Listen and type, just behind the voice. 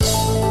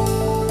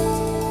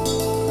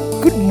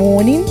Good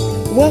morning.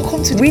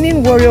 Welcome to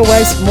Winning Warrior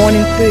Wives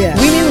Morning Prayer.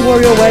 Winning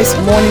Warrior Wives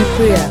Morning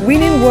Prayer.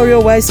 Winning Warrior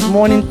Wives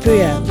Morning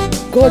Prayer.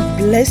 God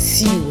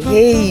bless you.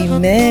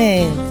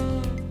 Amen.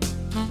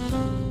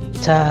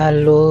 Ta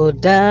ló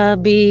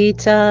dàbí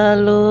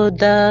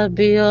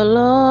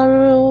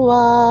Ọlọ́run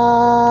wa?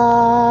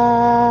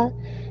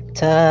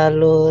 Ta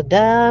ló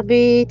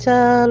dàbí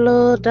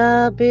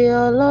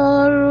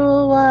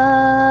Ọlọ́run wa?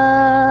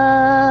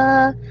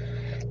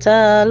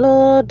 Ta ló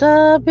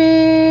dàbí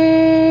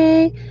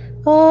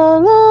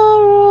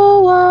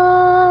Ọlọ́run wa?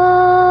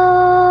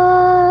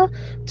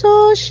 Tó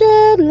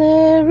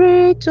ṣèlérí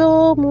tó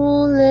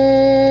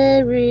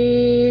múlérí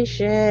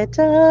ṣẹ.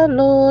 Ta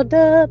ló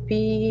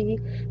dàbí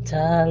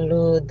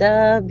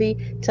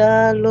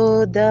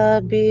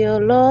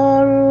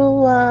Ọlọ́run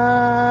wa?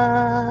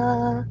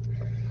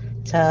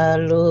 Ta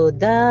ló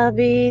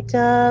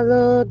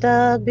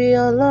dàbí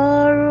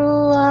Ọlọ́run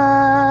wa?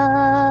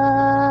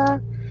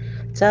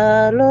 Ta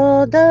ló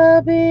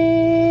dàbí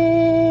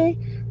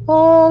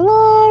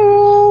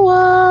Ọlọ́run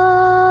wa?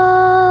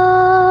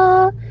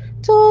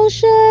 Tó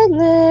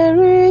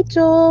ṣèlérí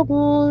tó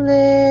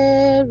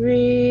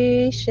múlérí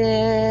ṣẹ.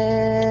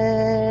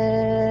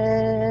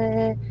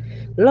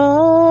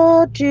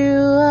 Lord, you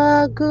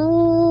are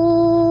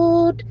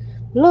good.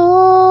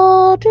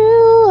 Lord,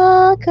 you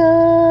are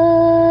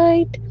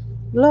kind.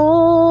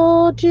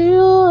 Lord, you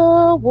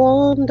are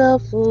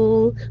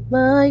wonderful.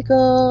 My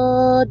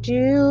God,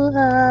 you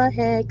are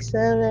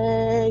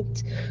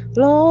excellent.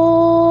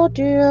 Lord,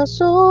 you are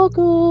so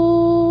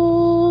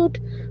good.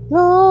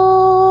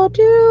 Lord,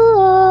 you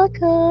are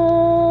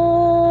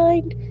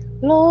kind.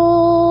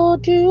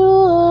 Lord, you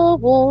are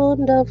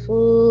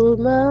wonderful.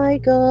 My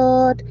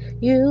God,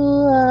 you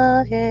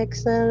are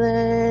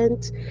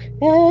excellent.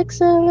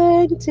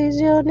 Excellent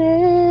is your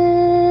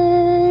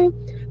name.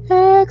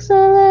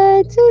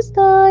 Excellent is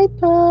thy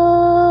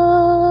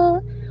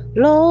power.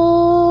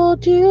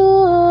 Lord, you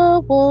are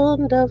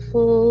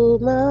wonderful.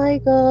 My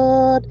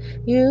God,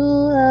 you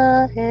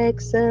are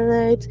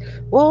excellent.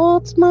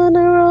 What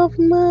manner of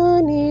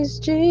man is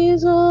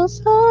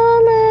Jesus?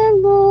 Hallelujah.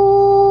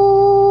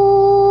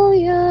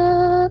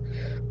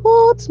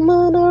 What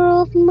manner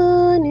of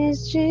man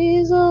is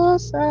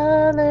Jesus?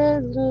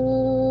 Hallelujah.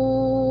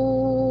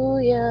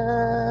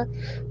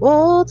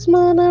 What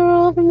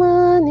manner of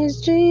man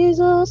is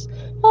Jesus?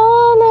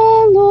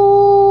 Hallelujah.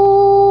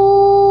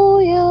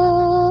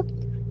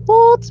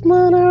 What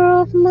manner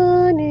of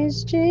man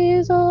is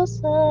Jesus?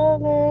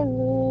 Hallelujah.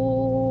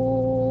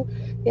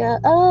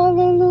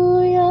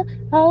 Hallelujah.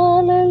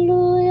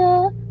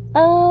 Hallelujah.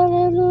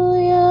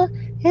 Hallelujah.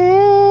 Amen.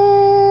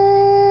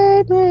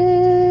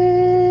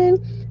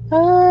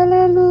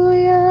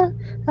 Hallelujah.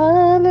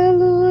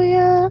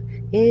 Hallelujah.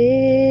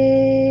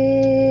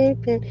 Amen.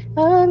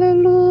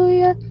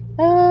 Hallelujah.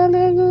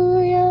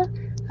 Hallelujah.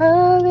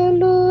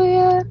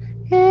 Hallelujah.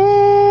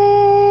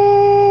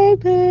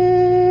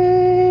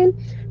 Amen.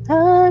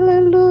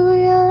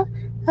 Hallelujah.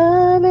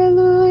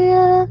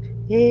 Hallelujah.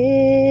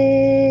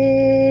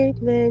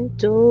 Amen.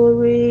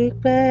 Torí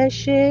pé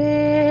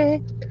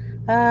ṣe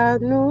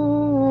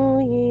àánú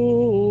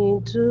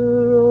yín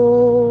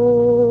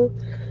dúró.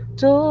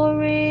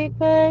 Torí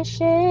pé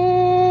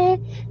ṣe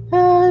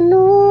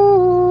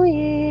àánú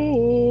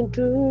yín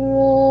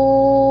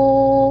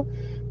dúró.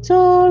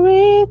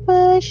 Torí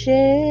pé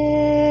ṣe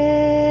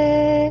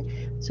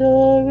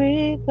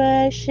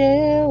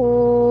o.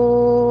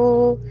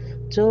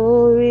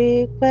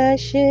 Torí pé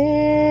ṣe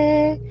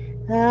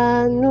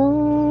àánú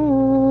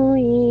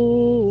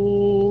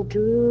yín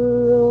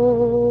dúró.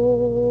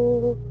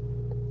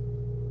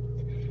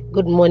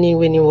 Good morning,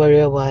 Winning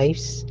Warrior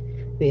Wives.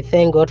 We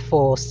thank God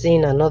for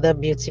seeing another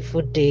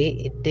beautiful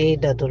day, a day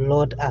that the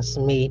Lord has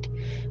made.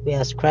 We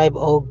ascribe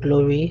all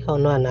glory,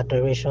 honor, and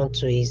adoration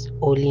to His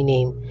holy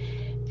name.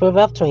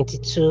 Proverbs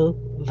 22,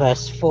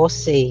 verse 4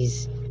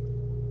 says,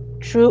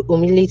 "True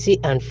humility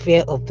and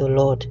fear of the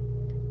Lord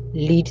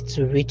lead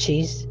to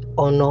riches,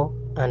 honor,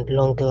 and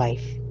long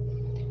life."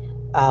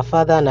 Our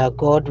Father and our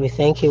God, we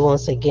thank you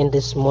once again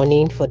this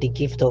morning for the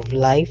gift of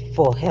life,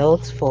 for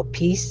health, for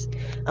peace,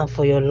 and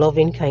for your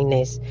loving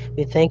kindness.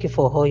 We thank you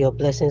for all your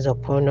blessings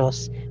upon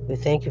us. We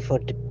thank you for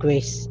the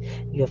grace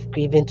you have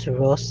given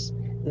to us.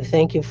 We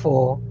thank you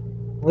for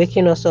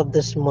waking us up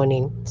this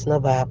morning. It's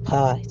not by our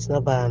power, it's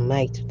not by our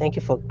might. Thank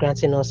you for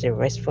granting us a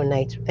restful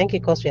night. Thank you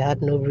because we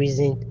had no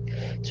reason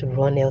to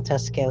run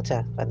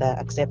helter-skelter. Father,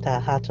 accept our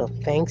heart of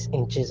thanks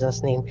in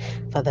Jesus' name.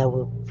 Father,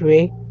 we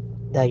pray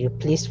that you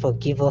please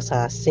forgive us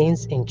our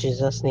sins in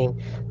Jesus' name.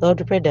 Lord,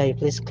 we pray that you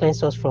please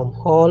cleanse us from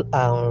all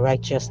our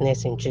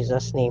unrighteousness in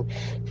Jesus' name.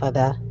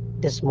 Father,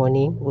 this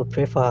morning we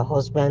pray for our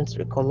husbands.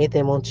 We commit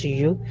them unto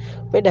you.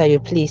 Pray that you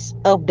please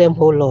help them,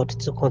 oh Lord,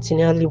 to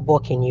continually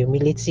walk in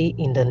humility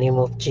in the name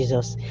of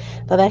Jesus.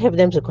 Father, help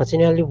them to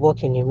continually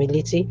walk in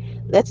humility.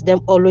 Let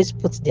them always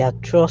put their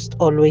trust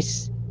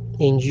always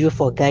in you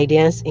for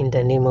guidance in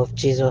the name of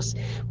Jesus.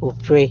 We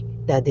pray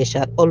that they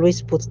shall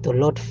always put the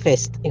Lord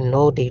first in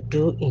all they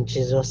do in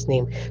Jesus'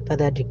 name.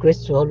 Father, the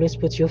grace to always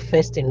put you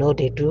first in all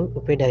they do,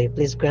 we pray that you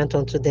please grant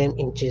unto them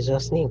in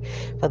Jesus' name.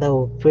 Father,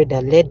 we pray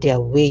that let their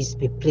ways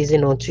be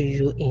pleasing unto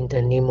you in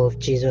the name of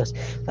Jesus.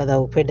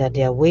 Father, we pray that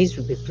their ways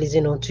will be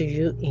pleasing unto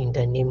you in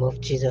the name of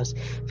Jesus.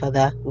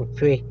 Father, we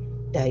pray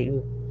that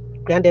you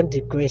grant them the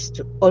grace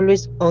to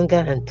always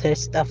hunger and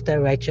thirst after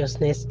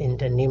righteousness in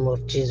the name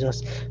of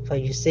Jesus. For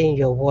you say in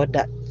your word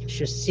that you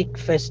should seek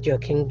first your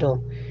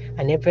kingdom,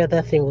 and every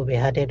other thing will be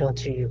added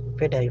unto you. We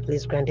pray that you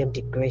please grant them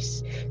the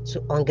grace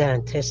to hunger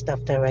and thirst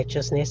after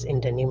righteousness in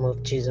the name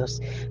of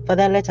Jesus.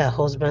 Father, let our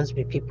husbands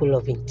be people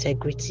of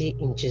integrity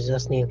in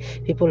Jesus' name,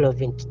 people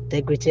of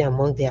integrity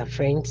among their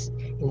friends,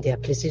 in their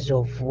places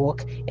of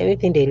work,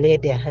 everything they lay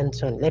their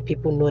hands on, let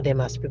people know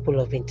them as people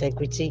of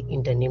integrity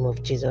in the name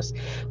of Jesus.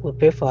 We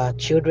pray for our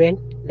children.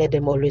 Let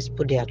them always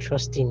put their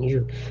trust in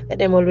you. Let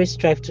them always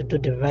strive to do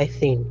the right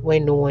thing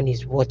when no one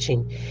is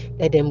watching.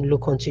 Let them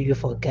look unto you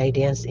for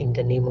guidance in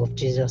the name of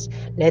Jesus.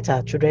 Let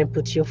our children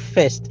put you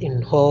first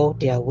in all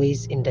their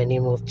ways in the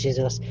name of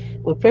Jesus.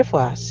 We pray for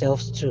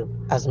ourselves too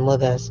as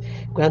mothers.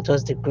 Grant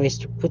us the grace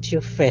to put you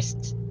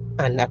first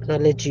and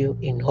acknowledge you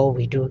in all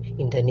we do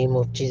in the name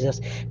of Jesus.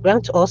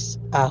 Grant us,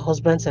 our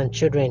husbands and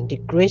children, the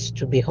grace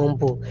to be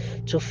humble,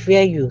 to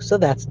fear you, so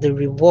that the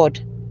reward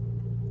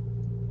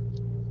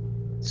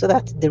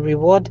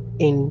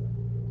in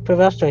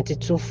Proverbs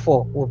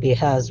 22:4 will be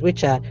ours,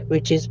 which are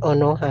riches,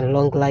 honor, and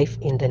long life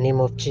in the name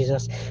of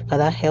Jesus.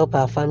 Father, help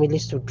our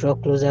families to draw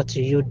closer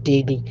to you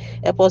daily.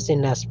 Help us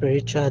in our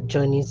spiritual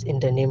journeys in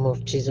the name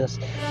of Jesus.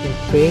 We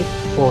pray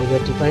for your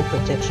divine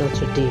protection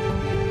today.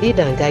 Lead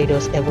and guide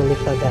us, Heavenly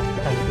Father,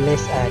 and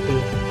bless our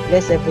day.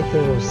 Bless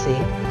everything we'll say,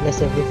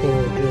 bless everything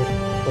we'll do.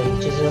 For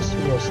in Jesus'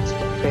 most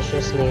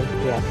precious name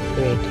we have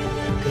prayed.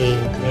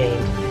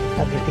 Amen.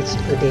 Have a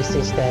beautiful day,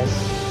 sisters.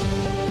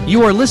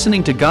 You are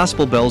listening to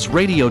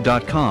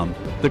GospelBellsRadio.com,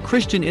 the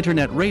Christian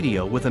internet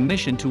radio with a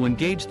mission to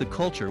engage the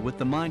culture with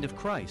the mind of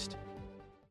Christ.